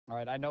All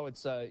right, I know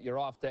it's your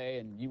off day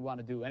and you want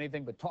to do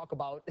anything but talk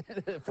about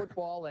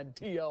football and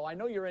TO. I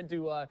know you're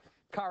into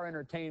car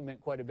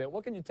entertainment quite a bit.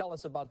 What can you tell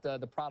us about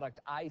the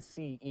product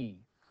ICE?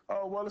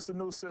 Oh, well, it's a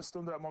new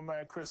system that my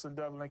man Chris and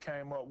Devlin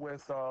came up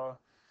with,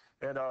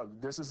 and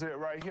this is it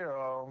right here.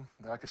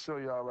 I can show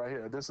y'all right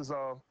here. This is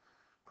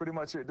pretty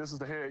much it. This is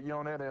the head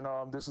unit,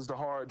 and this is the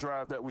hard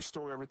drive that we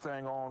store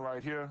everything on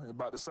right here,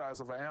 about the size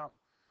of an amp.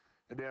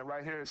 And then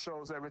right here, it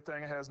shows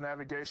everything. It has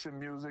navigation,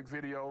 music,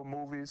 video,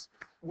 movies.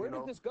 Where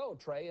did this go,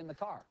 Trey, in the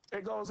car?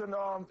 It goes in,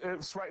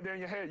 it's right there in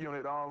your head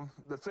unit.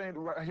 The thing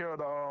right here,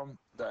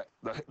 the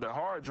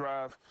hard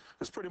drive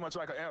is pretty much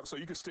like an amp, so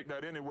you can stick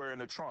that anywhere in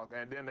the trunk.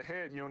 And then the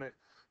head unit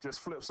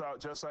just flips out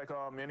just like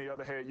any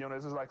other head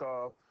unit. It's like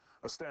a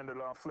standard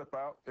flip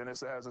out, and it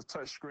has a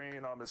touch screen.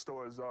 It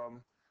stores,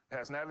 it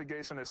has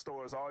navigation. It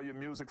stores all your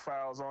music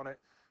files on it.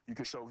 You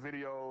can show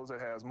videos. It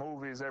has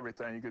movies,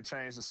 everything. You can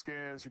change the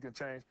skins. You can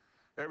change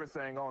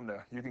everything on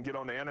there. You can get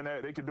on the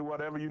internet. They can do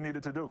whatever you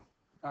needed to do.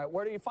 All right,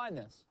 where do you find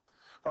this?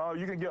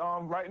 You can get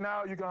right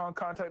now. You can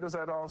contact us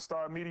at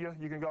StarMedia.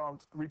 You can go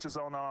reach us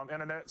on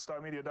internet,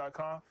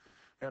 StarMedia.com,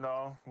 and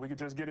we can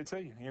just get it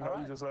to you. You know,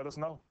 you just let us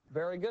know.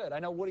 Very good. I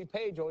know Woody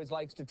Page always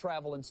likes to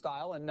travel in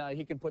style, and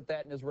he can put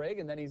that in his rig,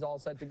 and then he's all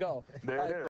set to go. There it is.